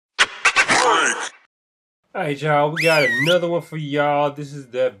Alright, y'all, we got another one for y'all. This is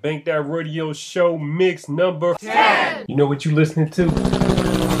the Bank That Radio Show mix number 10. You know what you listening to?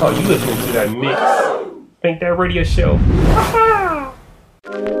 Oh, you listening to that mix. Bank That Radio Show.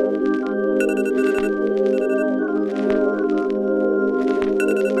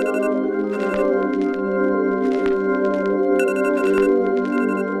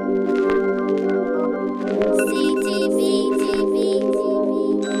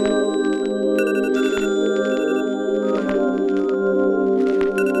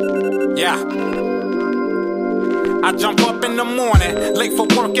 I jump up in the morning, late for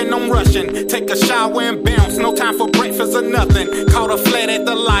work and I'm rushing. Take a shower and bounce, no time for breakfast or nothing. Caught a flat at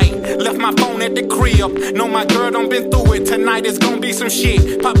the light, left my phone at the crib. Know my girl done been through it, tonight is gonna be some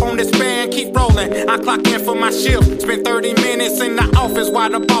shit. Pop on this band, keep rolling, I clock in for my shift. Spend 30 minutes in the office while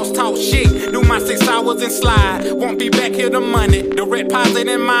the boss talk shit. Do my 6 hours and slide, won't be back here the money. Direct deposit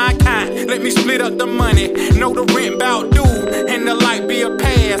in my account, let me split up the money. Know the rent bout due, and the light be a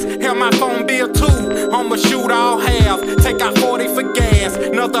pass. Hell, my phone bill too, I'ma shoot all half. Take out 40 for gas,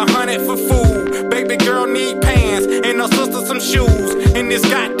 another 100 for food. Baby girl need pants, and her sister some shoes. And this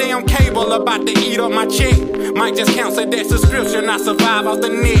goddamn cable about to eat up my check. Might just cancel that subscription, I survive off the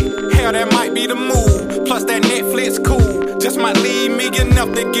net. Hell, that might be the move, plus that Netflix cool. Just might leave me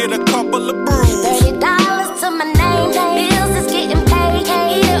enough to get a couple of brews. $30 to my name, bills is getting paid.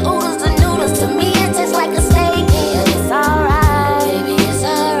 Eating oodles and noodles, to me it tastes like a steak. Yeah, it's alright, baby, it's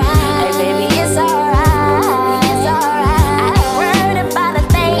alright. Hey, baby, it's alright.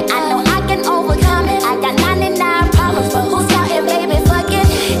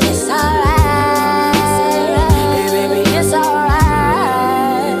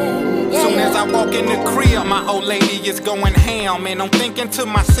 My old lady is going ham, and I'm thinking to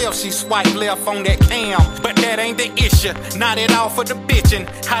myself, she swiped left on that cam. But that ain't the issue, not at all for the bitchin'.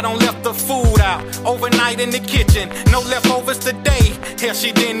 I done left the food out overnight in the kitchen, no leftovers today. Hell,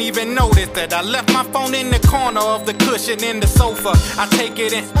 she didn't even notice that I left my phone in the corner of the cushion in the sofa. I take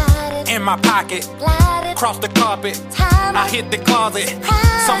it in my pocket, cross the carpet, I hit the closet.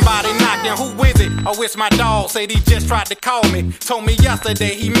 Somebody knocking, who is it? Oh, it's my dog, said he just tried to call me. Told me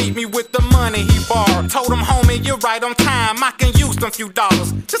yesterday he meet me with the money he borrowed. Told him, homie, you're right on time, I can use them few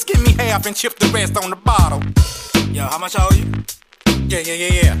dollars. Just give me half and chip the rest on the bottle. Yo, how much I owe you?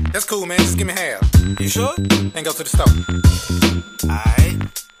 Yeah. That's cool, man, just give me half. You sure? Then go to the store. Alright.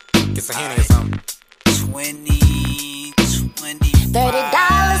 Get some Henny or something.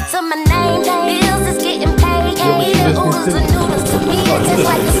 $30 to my name, bills is getting paid. Eating oodles and noodles, to me it tastes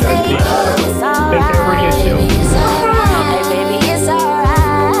like a steak. It's alright, baby, it's alright. Hey, baby, it's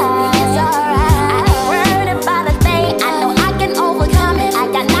alright. It's alright. I ain't worried about a thing, I know I can overcome it. I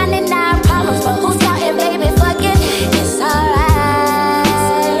got 99 problems, but who's counting, baby, fuck it. It's alright.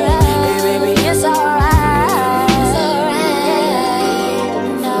 Hey, baby, it's alright. It's alright.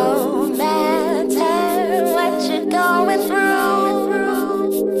 No matter what you're going through,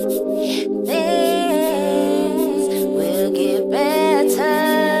 things will get better.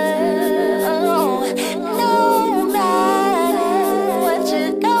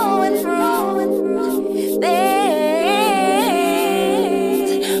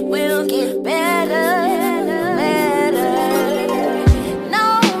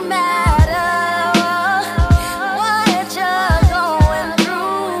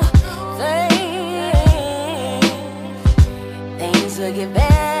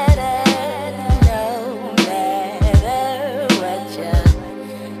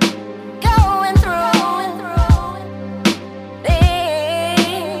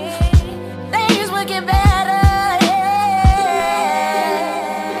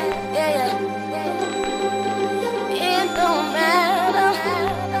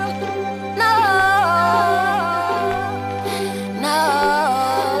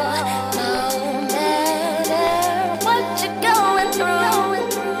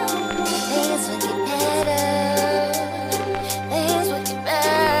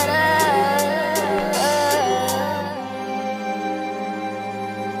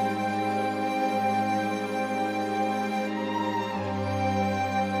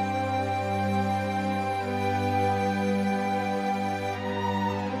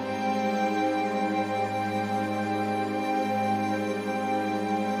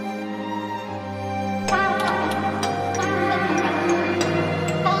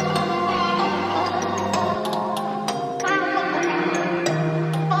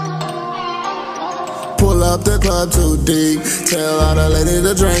 up the club too deep. Tell all the ladies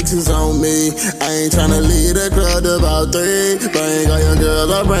the drinks is on me. I ain't tryna lead the crowd about 3. Bring all your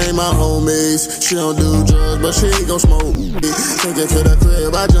girls, I bring my homies. She don't do drugs, but she gon' smoke me. Take it to the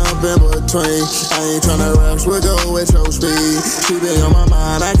crib, I jump in between. I ain't tryna rush, we'll go with your speed. She been on my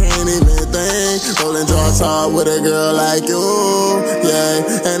mind, I can't even think. Rolling jaws hard with a girl like you, yeah.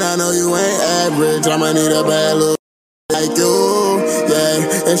 And I know you ain't average, I'ma need a bad look like you,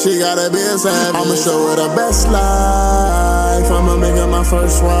 yeah. And she gotta be a savage. I'ma show her the best life. I'ma make her my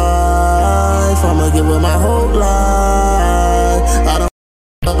first wife. I'ma give her my whole life. I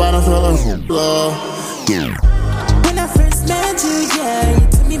don't feel a love. When I first met you, yeah, you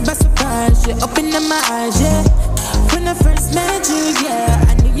took me by surprise. You opened up my eyes, yeah. When I first met you, yeah,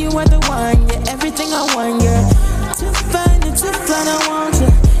 I knew you were the one, yeah, everything I want, yeah. Too fine and too fine, I want you.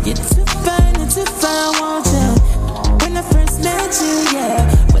 You're too fine and too fine, I want you. When I first met you,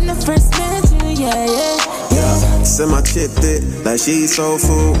 yeah. When I first met you, yeah, yeah, yeah. Send my chick thick, like she soul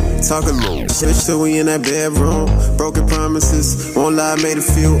food. Talking shit till we in that bedroom. Broken promises, won't lie, I made a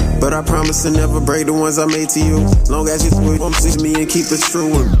few. But I promise to never break the ones I made to you. Long as you won't see me and keep it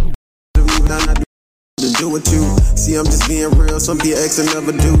true. To do with you. See, I'm just being real, some be ex and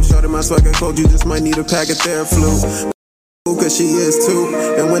never do. Shorty my swagger cold, you just might need a pack of Theraflu. Cause she is too.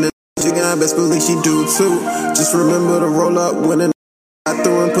 And when you got best believe she do too. Just remember to roll up when I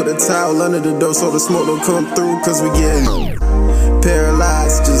threw and put a towel under the door so the smoke don't come through. Cause we getting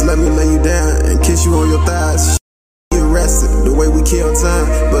paralyzed. Just let me lay you down and kiss you on your thighs. Get arrested the way we kill time.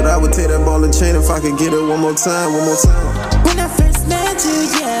 But I would take that ball and chain if I could get it one more time, one more time. When I first met you,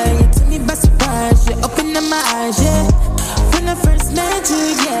 yeah, you took me by surprise. You opened up my eyes, yeah. When I first met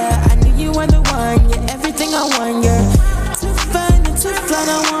you, yeah, I knew you were the one, yeah, everything I want, yeah. Too fine and too fine,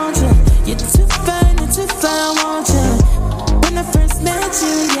 I want you. You're too fine and too fine, I want you. When I first met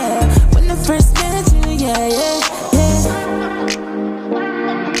you, yeah. When I first met you, yeah, yeah, yeah.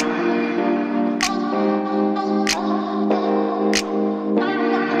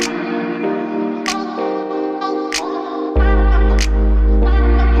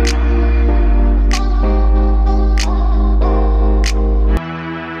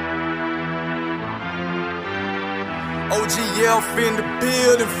 OGL in the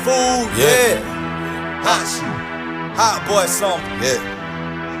building, fool, yeah. Hot shit, hot boy something, yeah.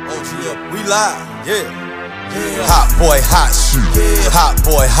 OGL, we live, yeah. Hot boy, hot shit, hot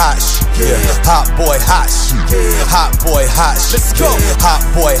boy, hot shit, yeah. Hot boy, hot shit, hot boy, hot shit. Let's go. Hot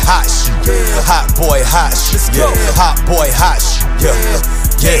boy, hot shit, hot boy, hot shit, yeah. Hot boy, hot shit,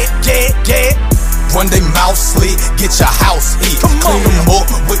 yeah. Run they mouth slit, get your house hit. Clean them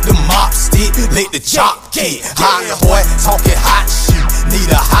up with the mop stick, let the chop get hot. Boy, talking hot shit, need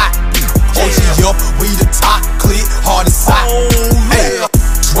a hot beat. OG up, we the top click, hard as hot. Hey,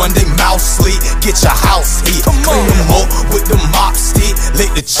 run they mouth slit, get your house hit. Clean them up with the mop stick,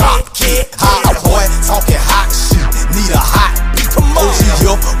 let the chop get hot. Boy, talking hot shit, need a hot beat.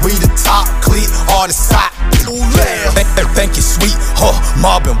 OG up, we the top click, hard as hot. Thank you, sweet,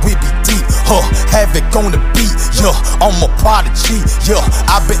 mobbing, we be deep, havoc on the beat, yeah, I'm a prodigy, yeah,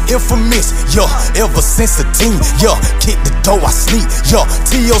 I've been infamous, yeah, ever since a teen, yeah, kick the door, I sneak, yeah,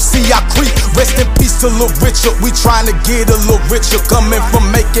 TOC, I creep, rest in peace to Lil Richard, we trying to get a little richer, coming from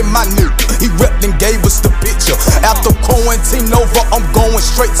making my new, he repped and gave us the picture, after quarantine over, I'm going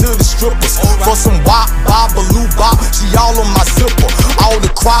straight to the strippers, for some wop, bob, baloo bop, she all on my zipper, all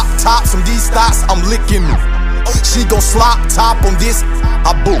the crop tops from these thoughts, I'm licking me. She gon' slop top on this,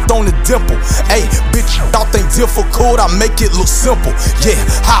 I booped on the dimple. Ayy, bitch, thought they difficult, I make it look simple. Yeah,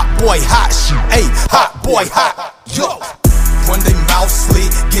 hot boy, hot shit. Ayy, hot boy, hot. Yo. When they mouth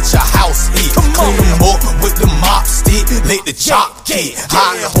slit, get your house hit. Clean them up with the mop stick, let the chop get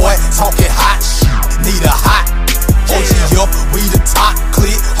hot. Boy, talking hot shit, need a hot. OG up, we the top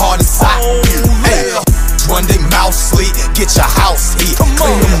click, hard as hot. Ayy. Run they mouth slit, get your house hit.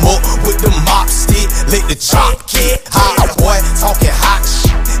 Clean them up with the mop stick, let the chop get hot. Boy, talking hot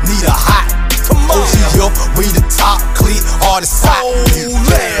shit, need a hot. OG up, we the top click, hard as hot.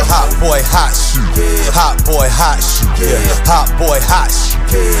 Hot boy, hot shit, hot boy, hot shit, yeah. Hot boy, hot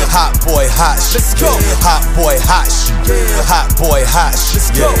shit, hot boy, hot shit. Let's go. Hot boy, hot shit, hot boy, hot shit,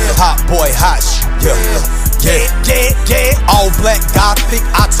 yeah. Hot boy, hot shit, yeah. All black gothic,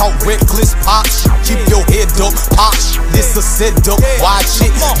 I talk reckless pop shit. Keep your head up, pop shit. This a setup, watch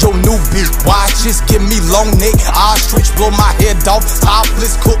it. Your new beat, watch it. Give me long neck, ostrich, blow my head off.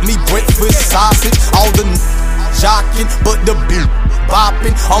 Topless, cook me breakfast sausage. All the jocking, but the beat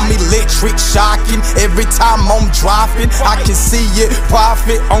bopping. I'm electric shocking. Every time I'm dropping, I can see it.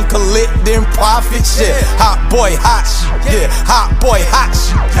 Profit on collecting profit shit. Hot boy, hot shit. Yeah, hot boy, hot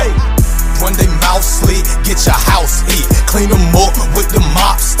shit. Hey. When they mouth slit,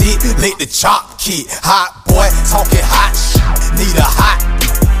 Lick the chop kid. Hot boy, talking hot shit. Need a hot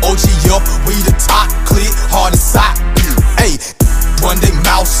OG up, we the top click. Hard as sock. Hey, run they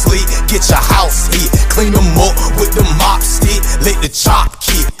mouth slick. Get your house hit. Clean them up with the mop stick. Lick the chop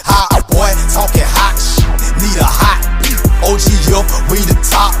kid. Hot boy, talking hot shit. Need a hot OG up, we the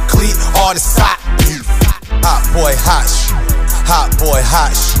top click. Hard as sock. Hot boy, hot shit. Hot boy,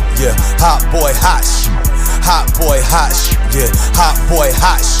 hot shit. Yeah, hot boy, hot shit. Hot boy, hot shit. Yeah, hot boy,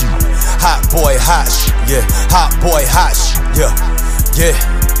 hot shit. Hot boy, hot shit. Yeah, hot boy, hot shit. Yeah, yeah.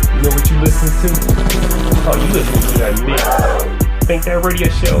 You know what you listening to? Oh, you listening to that mix. Think That Radio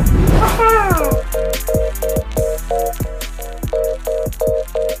Show.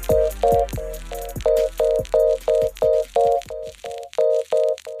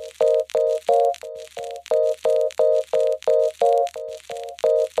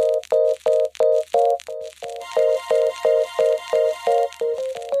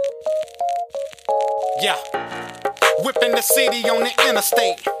 Yeah, whipping the city on the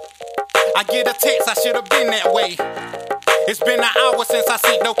interstate. I get a text, I should've been that way. It's been an hour since I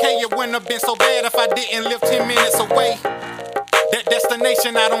seen okay. It wouldn't have been so bad if I didn't live 10 minutes away. That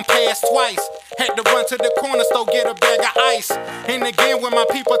destination I don't pass twice. Had to run to the corner store, get a bag of ice. And again, when my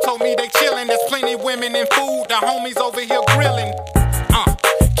people told me they chillin', there's plenty women and food. The homies over here grillin'.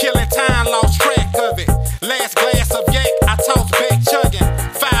 Killing time, lost track of it. Last glass of yak, I toss back chugging.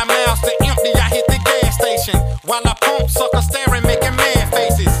 5 miles to empty, I hit the gas station. While I pump, sucker staring, making mad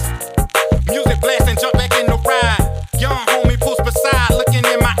faces. Music blasting, jump back in the ride. Young homie pulls beside, looking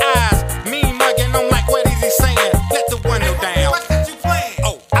in my eyes. Me mugging, I'm like, what is he saying? Let the window down.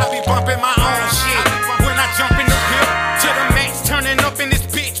 Oh, I be bumping my own shit. When I jump in the whip, to the max, turning up in this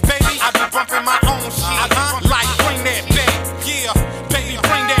bitch, baby. I be bumping my own shit. Like, bring that back. Yeah, baby,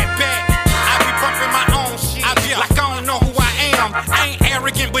 bring that back. I be bumping my own shit. Like, I don't know who I am. I ain't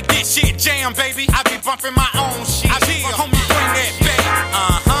arrogant, but this shit jam, baby. I be bumping my own shit. Homie, bring that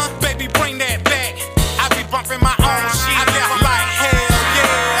back. Baby, bring that back. I be bumping my own shit. Like, hell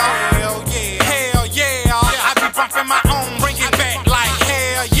yeah. Hell yeah. Hell yeah. I be bumping my own. Bring it back. Like,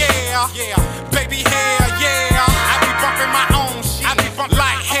 hell yeah. Baby, hell yeah. I be bumping my own shit. I be bumping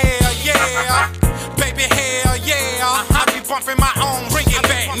like, hell yeah. Baby, hell yeah. I be bumping my own. Bring it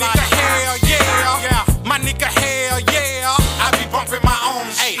back. Nigga, hell yeah. My nigga, hell yeah. I be bumping my own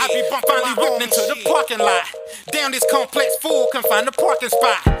shit. I be bumping finally whipped into the parking lot. Damn, this complex fool can find a parking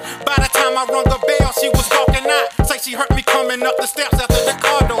spot. By the time I rung the bell, she was walking out. Say she heard me coming up the steps after the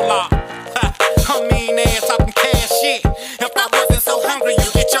car door lock. Her mean ass talking cash shit. If I wasn't so hungry, you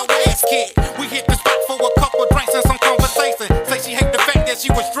get your ass kicked. We hit the spot for a couple drinks and some conversation. Say she hate the fact that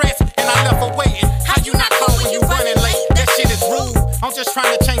she was dressed and I left her waiting. How you not call when you running late? That shit is rude. I'm just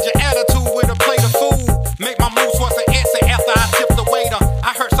trying to change your attitude with a plate of food. Make my moves towards the exit after I tip the waiter.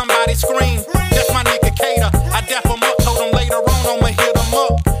 I heard somebody scream. That's my nigga Cater. I dap him up, told him later on I'ma hit him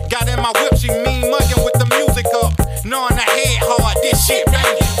up. Got in my whip, she mean mugging with the music up. Knowing I head hard, this shit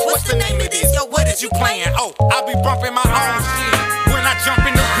banging. What's the name of this? Yo, what is you playing? Oh, I be bumping my own shit. When I jump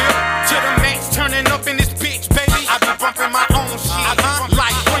in the whip, to the max, turning up in this bitch, baby. I be bumping my own shit.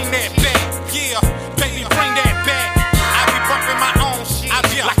 Like, bring that back. Yeah, baby, bring that back. I be bumping my own shit.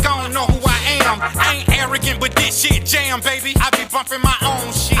 Like, I don't know who I am. I ain't arrogant, but this shit jam, baby. I be bumping my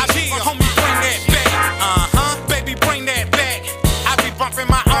own shit. Homie, bring that back. Baby, bring that back. I be bumping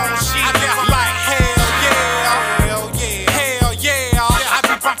my own shit. Like, hell yeah. Hell yeah. Hell yeah. I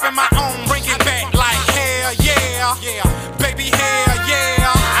be bumping my own. Bring it back. Like, hell yeah. Baby, hell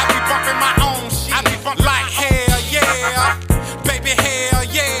yeah. I be bumping my own shit. I be bumping like, hell yeah. Baby, hell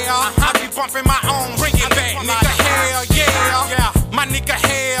yeah. I be bumping my own. Bring it back, nigga. Hell yeah. My nigga,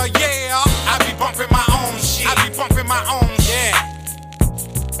 hell yeah. I be bumping my own shit. I be bumping my own. Yeah.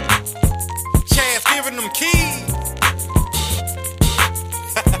 Chaz giving them keys.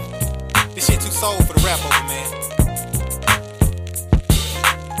 This shit too soul for the rap over, man.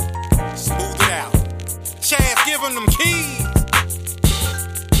 Smooth it out. Chaz giving them keys.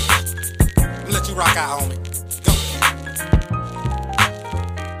 Let you rock out, homie. Go.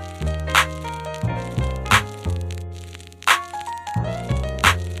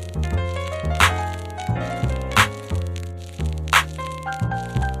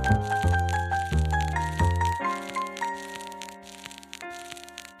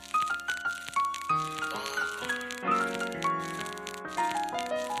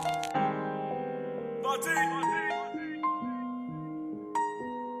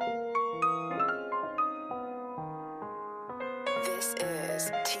 This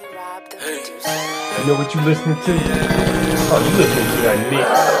is T-Rob the producer. You know what you listening to? Oh, you listening to that mix.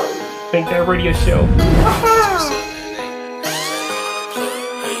 Think That Radio Show.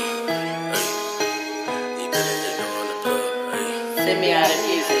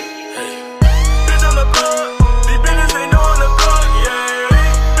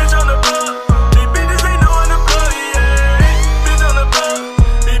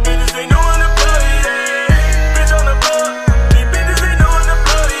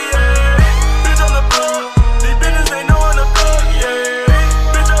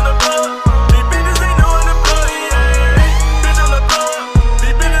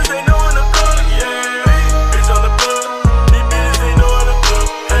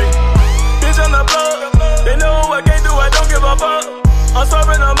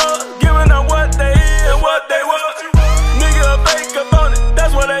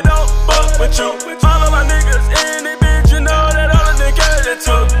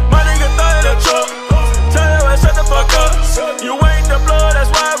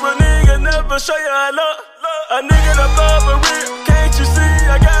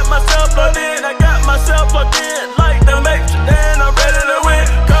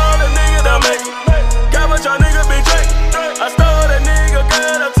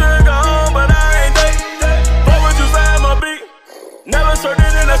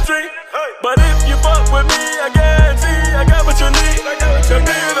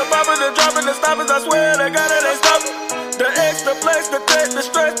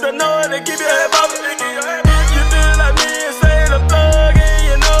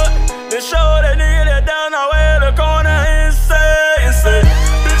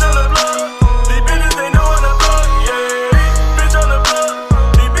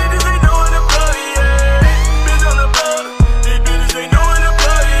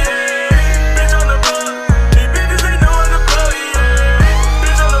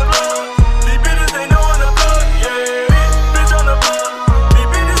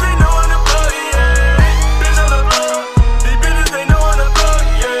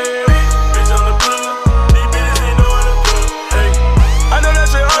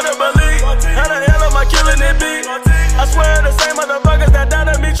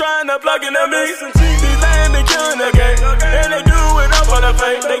 trying to plug into me. These lame be killing the game, and they do it up for the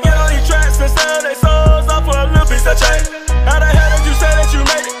fame. They get on these tracks and sell their souls off for a little piece of change. How the hell did you say that you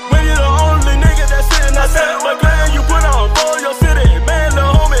made it when you the only nigga that's sitting outside? What plan you put on for your city? Man,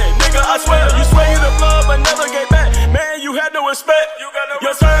 little homie, nigga, I swear you the plug but never get back. Man, you had no respect.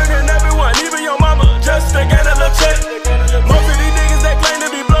 You're turning everyone, even your mama, just to get a little check. Most of these niggas that claim to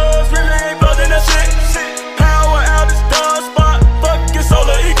be bloods really ain't blood in that shit. Power outage, dog spot, fucking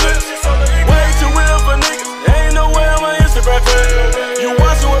solar eclipse. Way too real for niggas, ain't no way on my Instagram feed. You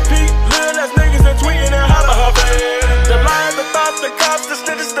watching with Pete, little ass niggas and tweeting and holler her face. The lions, the thoughts, the cops, the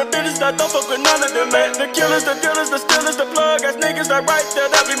snitches, the bitches, I don't fuck with none of them, man. The killers, the dealers, the stealers, the plug ass niggas, that right there,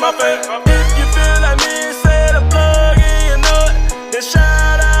 that be my fan. If you feel like me and say the plug in your nut, then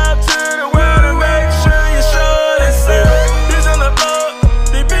shout out to the world and make sure you show it. Say, bitch on the plug,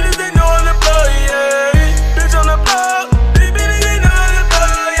 these bitches they know on the plug, yeah. Bitch on the plug, these bitches they know on the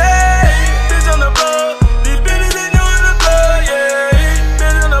plug, yeah. Bitch on the plug, these bitches they know on the plug, yeah.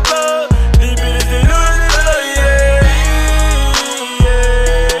 Bitch on the plug, these bitches they know on the plug, yeah. Yeah,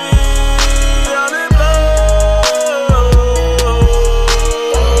 on the plug.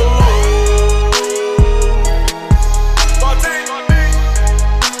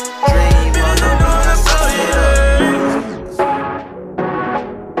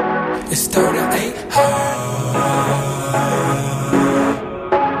 It's 38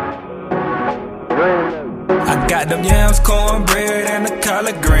 I got them yams, cornbread, and the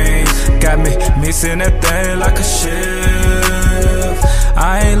collard greens. Got me mixing that thing like a chef.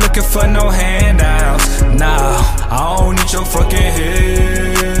 I ain't looking for no handouts. Nah, I don't need your fucking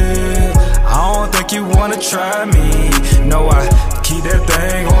head. I don't think you wanna try me. No, I keep that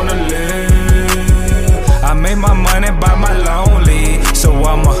thing on the list. I made my money by my lonely, so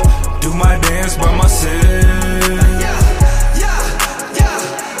I'ma do my dance by myself.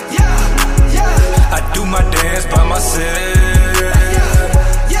 I do my dance by myself.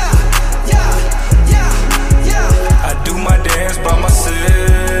 I do my dance by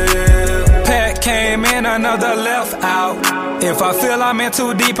myself. Pat came in, another left out. If I feel I'm in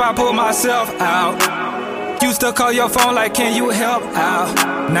too deep, I pull myself out. Used to call your phone like, can you help out?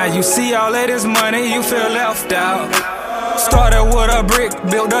 Now you see all of this money, you feel left out. Started with a brick,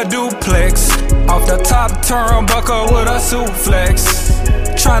 built a duplex. Off the top turnbuckle with a suplex.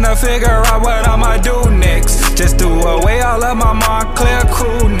 Tryna figure out what I'ma do next. Just threw away all of my Montclair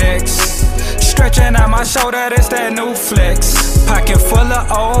crew necks. Stretching out my shoulder, that's that new flex. Pocket full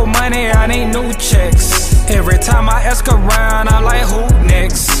of old money, I need new checks. Every time I ask around, I'm like, who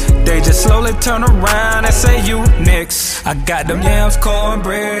next? They just slowly turn around and say, you next. I got them yams,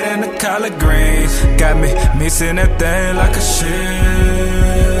 cornbread, and the collard greens. Got me mixing that thing like a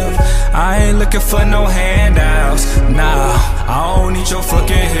chef. I ain't looking for no handouts. Nah, I don't need your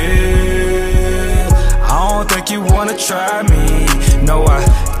fucking head. I don't think you wanna try me. No, I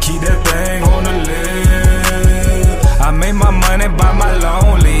keep that thing on the list. I made my money by my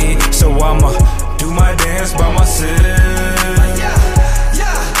lonely, so I'ma do my dance by myself.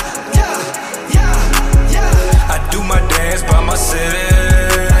 I do my dance by myself.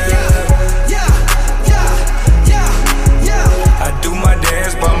 I do my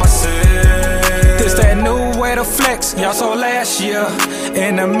dance by myself. It's that new way to flex, y'all saw last year.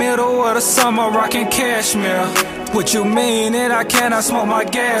 In the middle of the summer, rockin' cashmere. What you mean that I cannot smoke my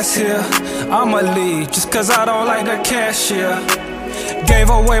gas here? I'ma leave just cause I don't like the cashier. Gave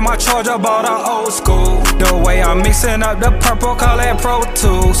away my charger, bought a old school. The way I'm mixing up the purple, call it Pro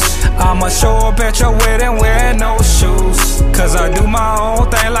Tools. I'ma show up at your wedding wearing no shoes. Cause I do my own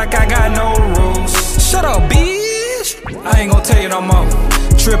thing like I got no rules. Shut up, bitch. I ain't gon' tell you no more.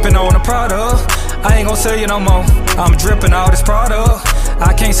 Trippin' on the product, I ain't gon' sell you no more. I'm drippin' all this product,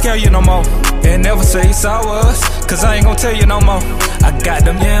 I can't scare you no more. And never say sours, cause I ain't gon' tell you no more. I got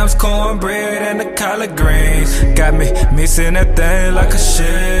them yams, cornbread, and the collard greens. Got me mixing that thing like a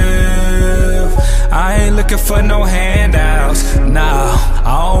chef. I ain't looking for no handouts. Nah,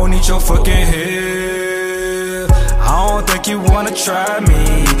 I don't need your fucking head. I don't think you wanna try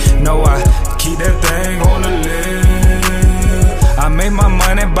me. No, I keep that thing on the list. I made my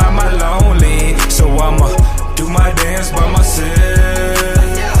money by my lonely, so I'ma do my dance by myself.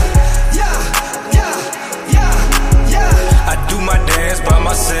 I do my dance by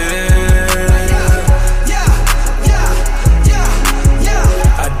myself.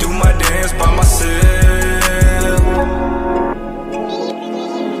 I do my dance by myself.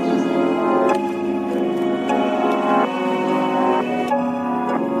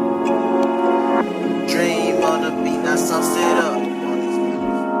 Dream on the beat, now some sit up.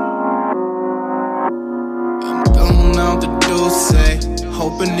 I'm throwing out the deuce,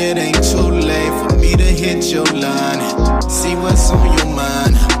 it ain't too late for me to hit your line. See what's on your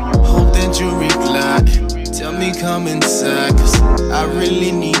mind. Hope that you reply. Tell me come inside, cause I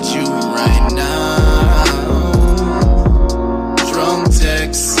really need you right now. Drunk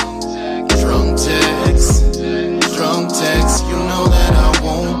text, drunk text, drunk text. You know that I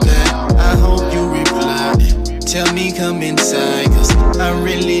want that. I hope you reply. Tell me come inside, cause I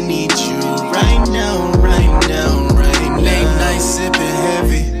really need you right now, right now, right now. Late night sipping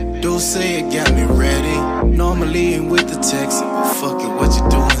heavy. Do say it got me ready. Normally ain't with the text, but fuck it, what you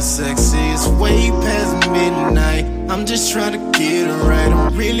doing sexy? It's way past midnight. I'm just trying to get it right.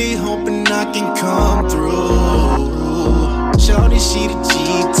 I'm really hoping I can come through. Shorty, she the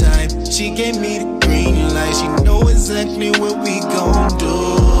G-type. She gave me the green light. She know exactly what we gon' do.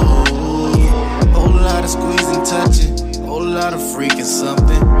 Whole lot of squeezing, touching. Whole lot of freaking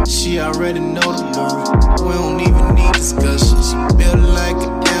something. She already know the move. We don't even need discussion. She built like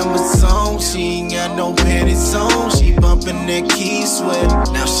an Amazon. She ain't got no panties on. She bumping that key sweat.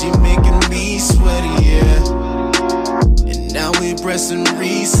 Now she making me sweaty, yeah. And now we pressing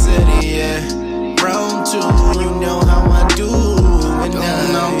reset, yeah. Round two, you know how I do. And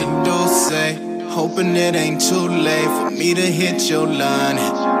now out the door say, hoping it ain't too late for me to hit your line.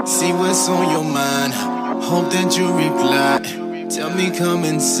 See what's on your mind. Hope that you reply. Tell me come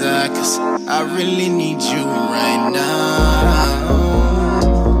inside, cause I really need you right now.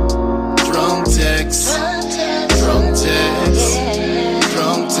 Drunk text, drunk text,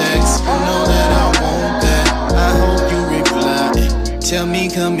 drunk text. You know that I want that. I hope you reply. Tell me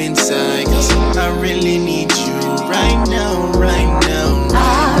come inside, cause I really need you right now, right now,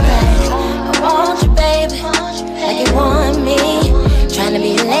 right now. I want you, baby, like you want me. Trying to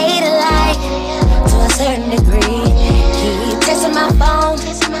be ladylike to a certain degree. Keep texting my phone,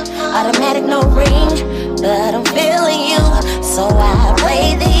 automatic no ring, but I'm feeling you, so I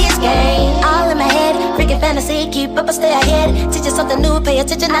play these games. All in my head, freaking fantasy, keep up or stay ahead. Teach you something new, pay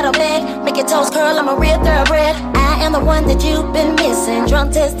attention, I don't beg. Make your toes curl, I'm a real thoroughbred. I am the one that you've been missing.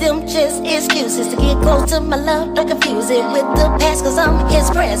 Drunk test them just excuses to get close to my love. Don't confuse it with the past, cause I'm his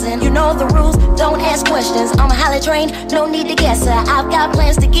present. You know the rules, don't ask questions. I'm a highly trained, no need to guess her. I've got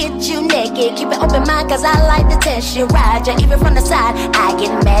plans to get you naked. Keep an open mind, cause I like to test you. Ride you even from the side, I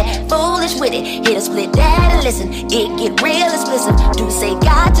get mad, foolish with it. Hit a split that and listen, it get real explicit. Do say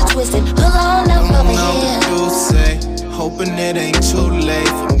got you twisted, pull on up over here. Do say, hoping it ain't too late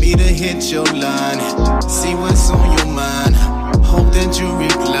for me to hit your line. See what's on your mind. Hope that you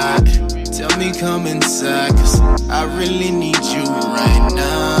reply. Tell me come inside, cause I really need you right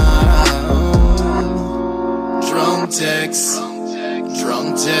now. Drunk text,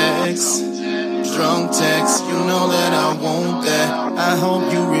 drunk text, drunk text. You know that I want that. I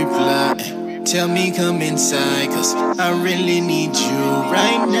hope you reply. Tell me come inside, cause I really need you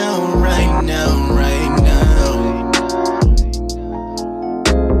right now, right now, right now.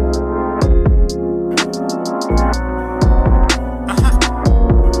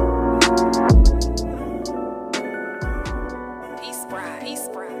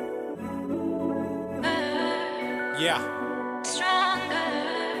 Yeah.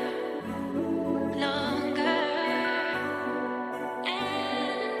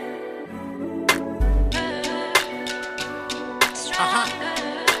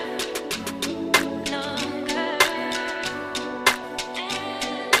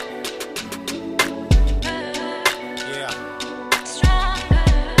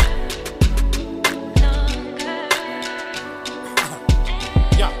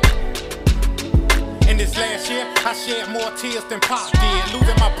 I shed more tears than Pop did.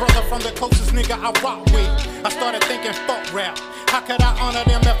 Losing my brother from the closest nigga I rock with. I started thinking fuck rap. How could I honor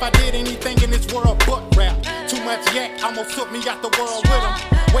them if I did anything in this world but rap? Too much yak almost took me out the world with them.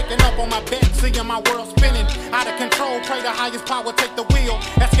 Waking up on my back, seeing my world spinning. Out of control, pray the highest power take the wheel.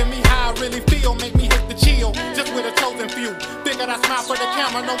 Asking me how I really feel, make me hit the chill. Just with a chosen few. Figured I smile for the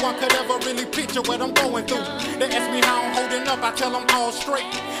camera, no one could ever really picture what I'm going through. They ask me how I'm holding up, I tell them all straight.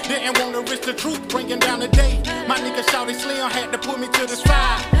 Didn't want to risk the truth, bringing down the day. My nigga Shawty Slim had to put me to the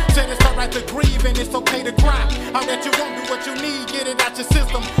side. Said it's alright to grieve and it's okay to cry. All that you want, do what you need, get it out your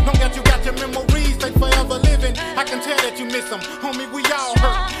system. Don't get you got your memories, they forever living. I can tell that you miss them, homie, we all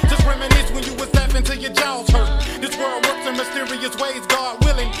hurt. Just reminisce when you was laughing till your jaws hurt. This world works in mysterious ways, God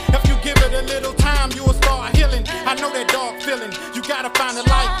willing. If you give it a little time, you will start healing. I know that dark feeling, you gotta find the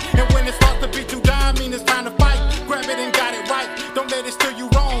light. And when it starts to beat you down, mean it's time to fight. Grab it and got it right, don't let it steer you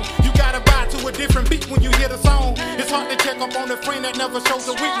wrong. You gotta buy to it. a different beat when you hear the song. It's hard to check up on a friend that never shows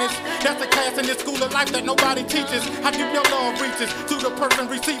a weakness. That's a class in this school of life that nobody teaches. How deep your love reaches to the person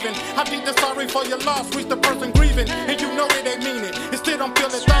receiving. How deep the sorry for your loss reach the person grieving. And you know that they mean it. It still don't feel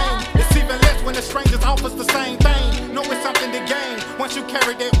the thing. It's even less when the strangers offers the same thing. Know it's something to gain once you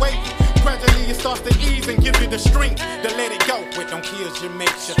carry that weight. Gradually it starts to ease and give you the strength to let it go. What don't kill you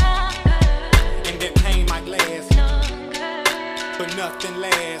makes you. And that pain might last, but nothing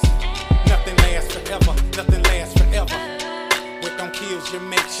lasts. Nothing lasts forever. Nothing lasts forever. What don't kill you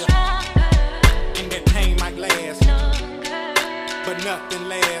makes you. And that pain might last, but nothing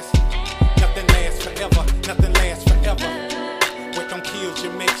lasts. Nothing lasts forever. Nothing lasts forever. What don't kill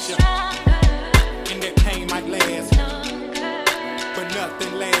you makes you. And that pain might last, but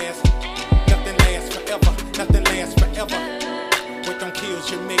nothing lasts. Nothing lasts forever. Nothing lasts forever. What don't kill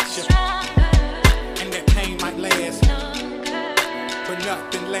you makes you. And that pain might last, but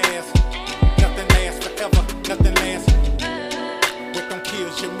nothing lasts. Nothing lasts forever. Nothing lasts. What don't kill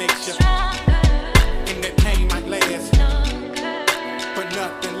you makes you. And that pain might last, but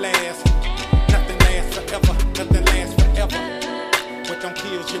nothing lasts. Nothing lasts forever. Nothing lasts forever. What don't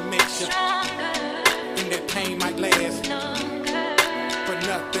kill you makes you. And that pain might last, but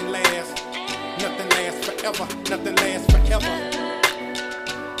nothing lasts. Nothing lasts forever. Nothing lasts forever.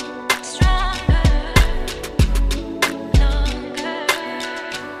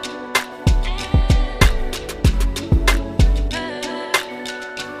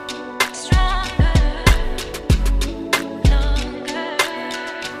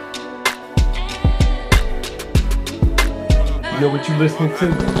 You know what you listening to?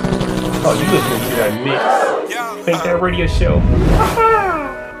 Oh, you listening to that mix. Think That Radio Show.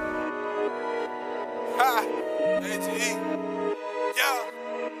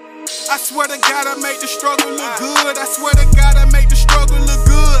 I swear to God, I make the struggle look good. I swear to God, I make the struggle look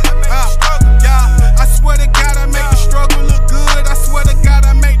good. Yeah. I swear to God, I make the struggle look good. I swear to God,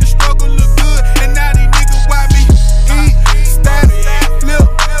 I make the struggle look good. And now these niggas watch me eat, stack, flip,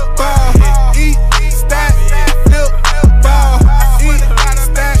 ball. Eat, stack, flip, ball. Eat,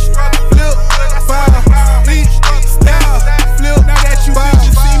 stack, flip, ball. Eat, stack, flip. Now that you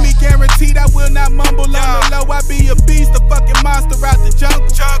bitches see me, guaranteed I will not mumble on the low. I be a beast, a fucking monster out the jungle.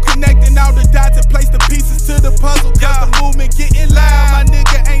 Connecting all the dots and place the pieces to the puzzle. Cause the movement getting loud, my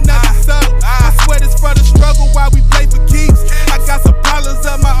nigga ain't nothing subtle. I swear this for the struggle while we play for keeps. I got some problems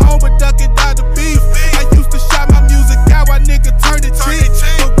of my own, but ducking out the beef. I used to shout my music out, why nigga turned it cheap.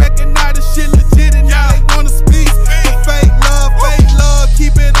 But recognize the shit legit and now they wanna speak. But fake love,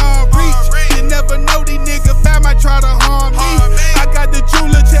 keep it on reach. You never know these niggas found might try to harm me. I got the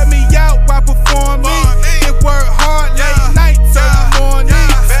jeweler check me out while performing. It work hard late night, early morning.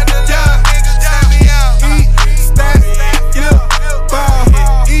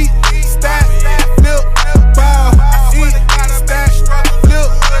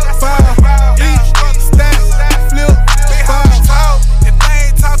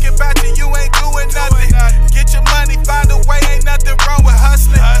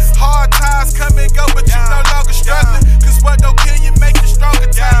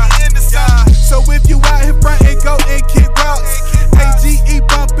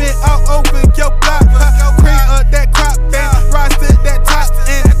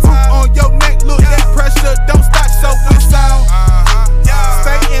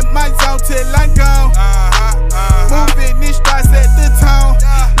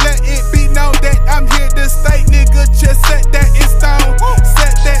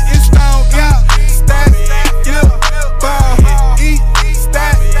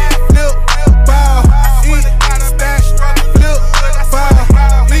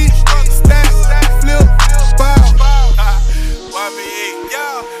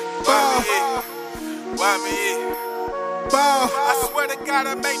 I swear to God,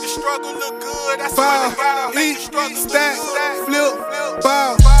 I make the struggle look good. I swear to God, I make the struggle stack, flip,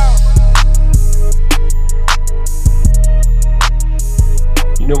 ball.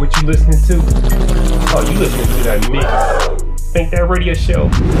 You know what you listening to? Oh, you listening to that mix. Think That Radio Show.